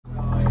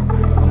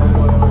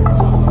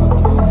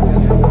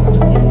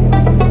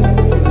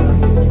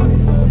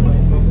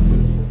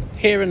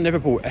here in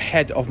Liverpool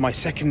ahead of my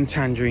second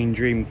Tangerine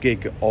Dream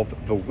gig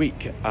of the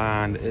week,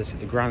 and it's at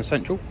the Grand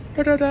Central.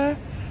 Da-da-da.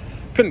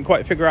 Couldn't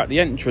quite figure out the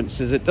entrance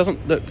as it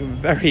doesn't look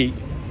very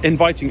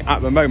inviting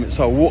at the moment,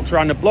 so I walked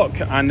around the block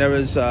and there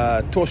was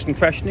Torsten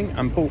Questioning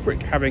and Paul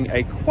Frick having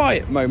a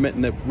quiet moment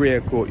in the rear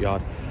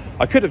courtyard.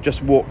 I could have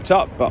just walked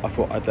up, but I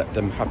thought I'd let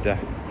them have their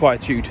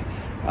quietude,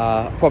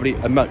 probably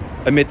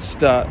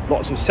amidst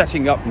lots of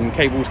setting up and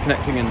cables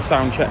connecting and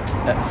sound checks,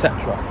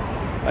 etc.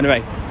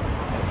 Anyway,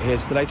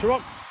 here's to later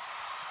on.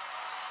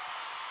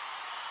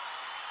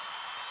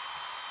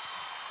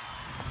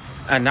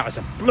 And that was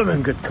a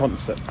blooming good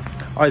concert.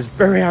 I was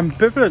very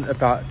ambivalent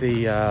about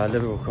the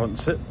Liverpool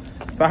concert.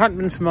 If it hadn't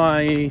been for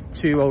my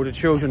two older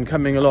children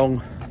coming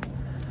along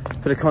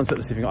for the concert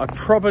this evening, I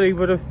probably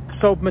would have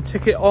sold my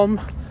ticket on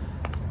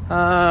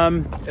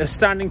a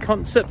standing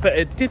concert, but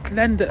it did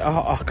lend it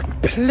a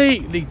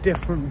completely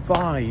different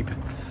vibe.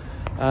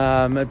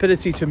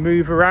 Ability to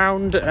move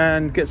around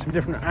and get some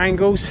different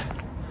angles.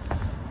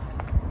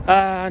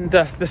 And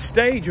the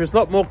stage was a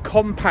lot more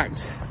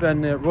compact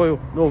than the Royal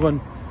Northern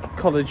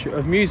College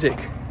of Music,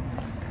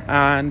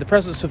 and the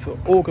presence of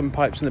organ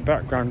pipes in the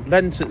background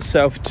lends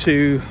itself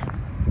to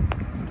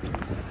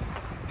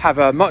have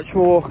a much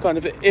more kind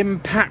of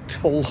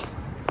impactful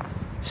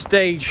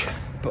stage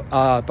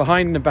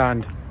behind the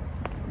band,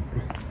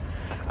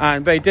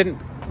 and they didn't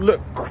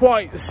look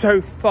quite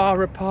so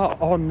far apart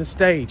on the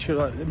stage.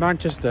 Like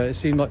Manchester, it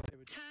seemed like they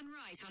would turn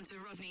right onto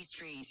Rodney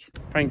Street.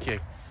 Thank you.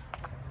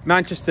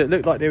 Manchester, it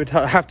looked like they would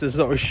have to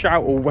sort of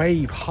shout or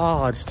wave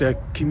hard to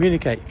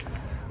communicate.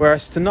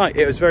 Whereas tonight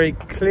it was very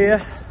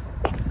clear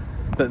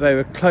that they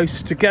were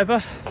close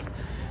together.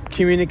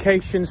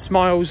 Communication,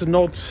 smiles and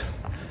nods,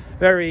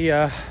 very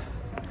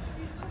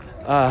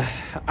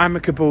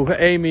amicable,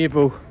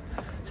 amiable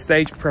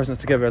stage presence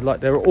together. Like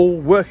they were all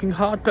working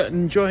hard but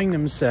enjoying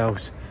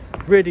themselves.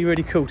 Really,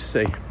 really cool to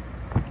see.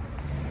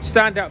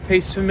 Standout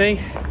piece for me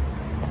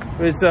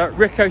was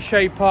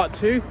Ricochet Part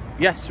 2.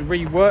 Yes,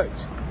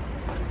 reworked,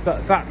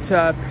 but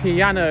that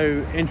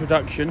piano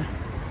introduction,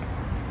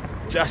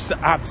 just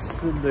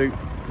absolute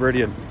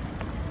brilliant.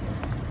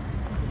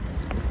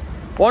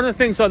 One of the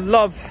things I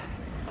love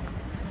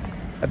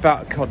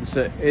about a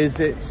concert is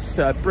it's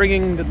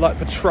bringing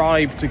the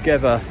tribe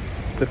together,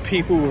 the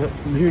people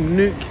who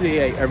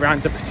nucleate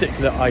around a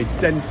particular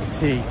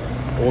identity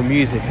or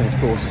music, and of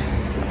course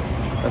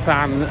a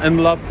fan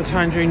and love for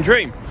Tangerine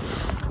Dream.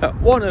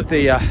 One of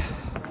the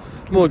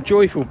more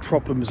joyful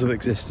problems of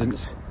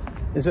existence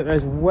is that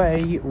there's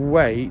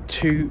way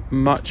too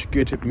much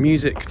good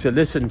music to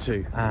listen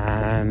to,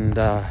 and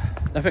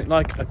nothing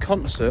like a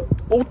concert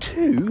or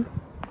two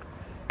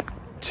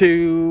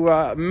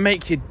to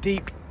make you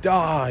deep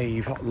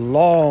dive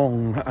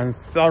long and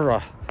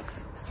thorough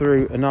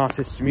through an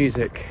artist's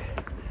music.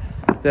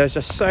 There's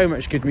just so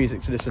much good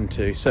music to listen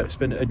to, so it's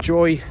been a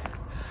joy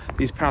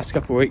these past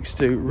couple of weeks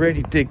to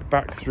really dig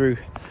back through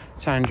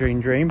Tangerine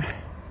Dream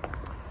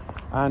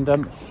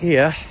and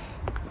hear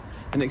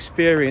an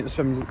experience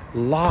from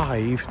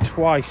live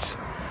twice.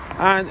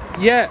 And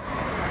yeah,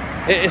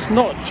 it's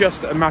not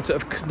just a matter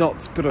of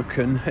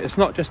Knopfdrücken. It's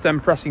not just them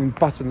pressing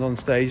buttons on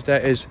stage.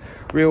 There is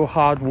real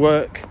hard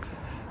work,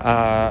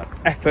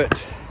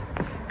 effort,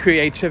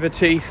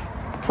 creativity,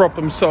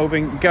 problem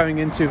solving going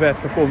into their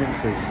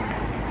performances.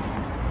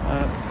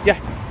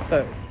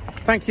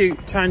 Thank you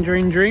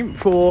Tangerine Dream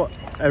for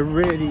a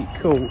really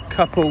cool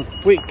couple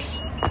weeks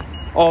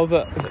of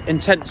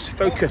intense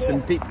focus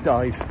and deep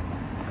dive.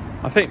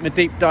 I think the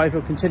deep dive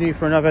will continue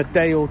for another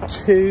day or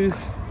two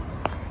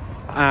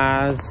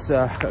as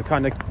I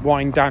kind of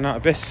wind down out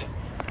of this.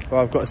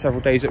 Well, I've got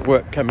several days at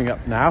work coming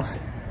up now,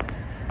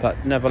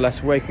 but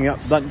nevertheless, waking up,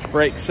 lunch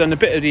breaks and a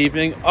bit of the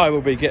evening, I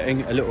will be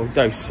getting a little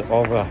dose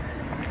of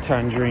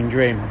Tangerine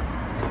Dream.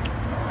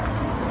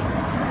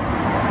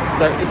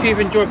 So if you've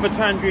enjoyed my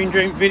Tangerine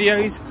Dream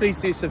videos, please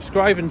do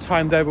subscribe. In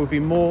time there will be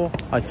more.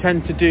 I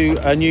tend to do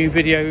a new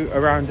video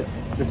around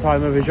the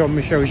time of a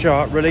Jean-Michel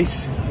Jarre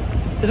release,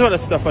 as well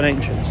as stuff on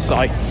ancient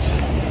sites,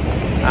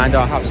 and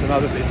I'll have some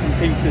other bits and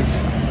pieces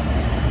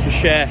to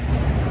share.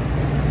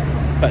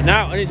 But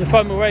now I need to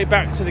find my way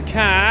back to the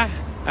car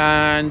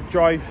and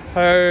drive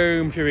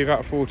home. Should be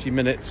about 40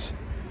 minutes.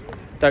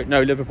 Don't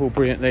know Liverpool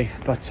brilliantly,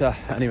 but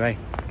anyway,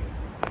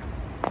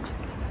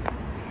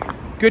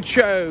 good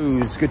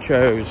shows.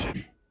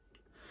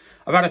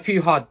 I've had a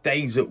few hard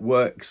days at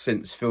work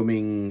since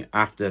filming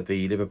after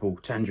the Liverpool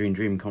Tangerine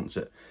Dream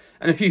concert,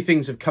 and a few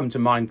things have come to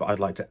mind that I'd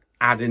like to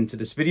add into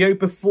this video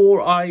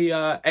before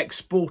I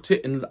export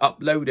it and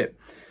upload it.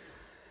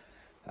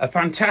 A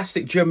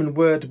fantastic German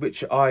word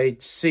which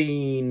I'd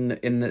seen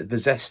in the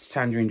Zest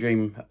Tangerine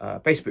Dream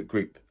Facebook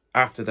group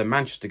after the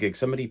Manchester gig.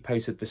 Somebody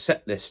posted the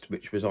set list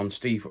which was on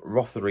Steve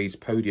Rothery's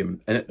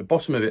podium, and at the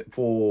bottom of it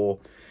for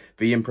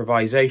the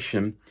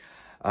improvisation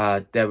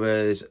there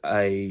was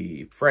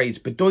a phrase,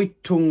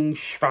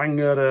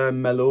 bedeutungsschwangere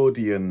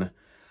Melodien,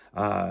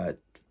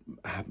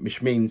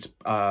 which means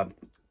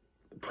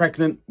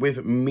pregnant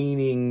with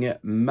meaning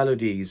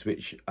melodies,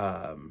 which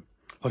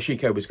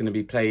Hoshiko was going to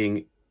be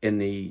playing in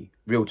the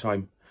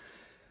real-time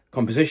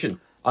composition.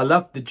 I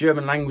love the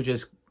German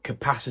language's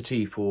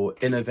capacity for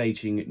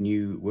innovating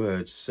new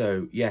words.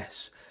 So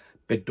yes,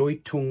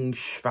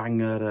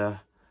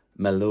 bedeutungsschwangere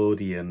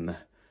Melodien.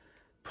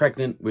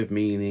 Pregnant with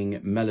meaning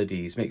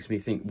melodies. Makes me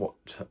think what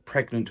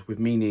pregnant with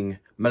meaning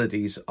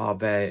melodies are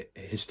there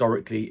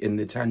historically in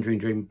the Tangerine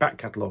Dream back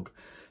catalogue.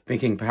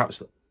 Thinking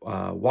perhaps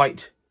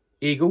White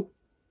Eagle,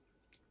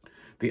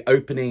 the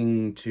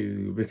opening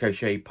to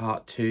Ricochet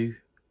Part 2,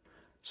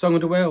 Song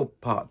of the Whale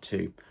Part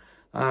 2.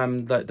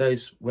 Like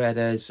those where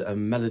there's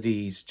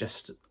melodies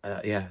just,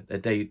 yeah,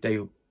 they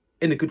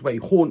in a good way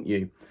haunt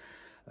you.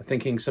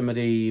 Thinking some of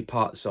the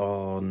parts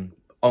on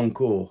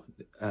Encore,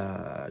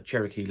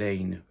 Cherokee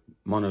Lane,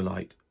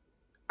 Monolite,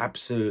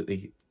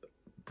 absolutely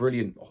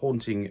brilliant,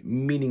 haunting,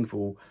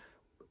 meaningful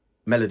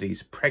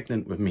melodies,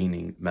 pregnant with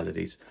meaning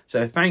melodies.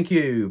 So thank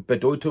you,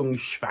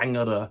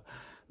 bedeutungsschwangere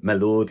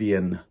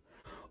Melodien.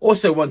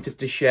 Also wanted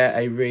to share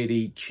a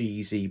really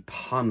cheesy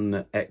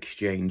pun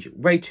exchange.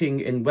 Waiting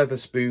in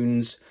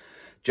Wetherspoons,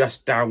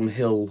 just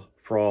downhill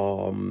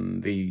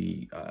from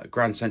the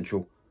Grand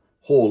Central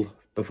Hall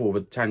before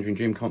the Tangerine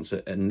Dream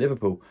concert in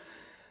Liverpool.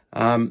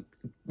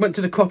 Went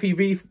to the coffee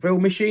refill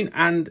machine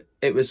and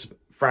it was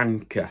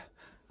Franke.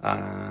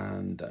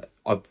 And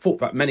I've thought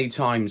that many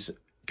times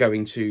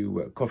going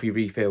to coffee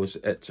refills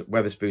at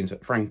Wetherspoons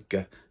at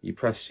Franke. You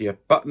press your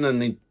button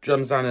and it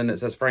jumps down and it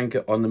says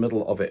Franke on the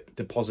middle of it,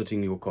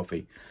 depositing your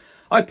coffee.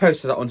 I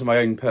posted that onto my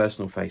own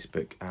personal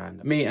Facebook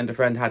and me and a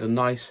friend had a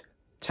nice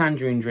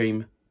Tangerine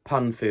Dream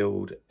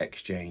pun-filled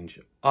exchange.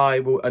 I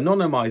will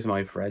anonymise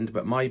my friend,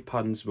 but my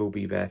puns will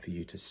be there for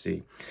you to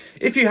see.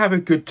 If you have a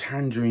good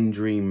Tangerine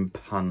Dream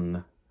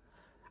pun,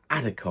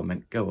 add a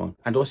comment, go on.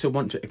 And also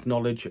want to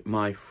acknowledge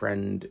my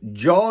friend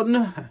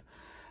John,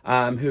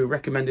 who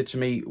recommended to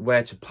me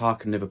where to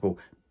park in Liverpool.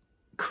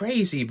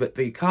 Crazy, but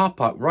the car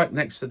park right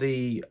next to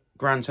the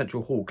Grand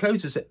Central Hall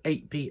closes at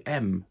 8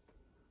 p.m.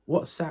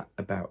 What's that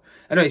about?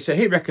 Anyway, so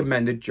he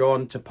recommended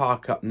John to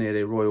park up near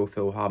the Royal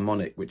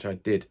Philharmonic, which I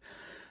did.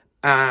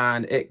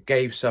 And it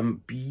gave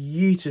some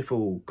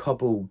beautiful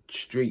cobbled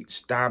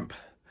streets, damp,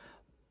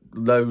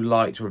 low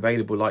light or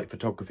available light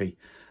photography.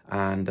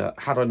 And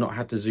had I not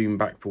had to zoom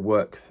back for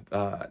work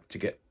to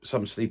get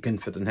some sleep in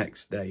for the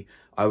next day,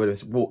 I would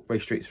have walked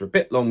those streets for a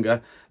bit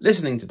longer,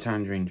 listening to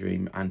Tangerine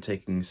Dream and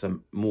taking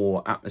some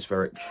more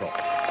atmospheric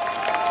shots.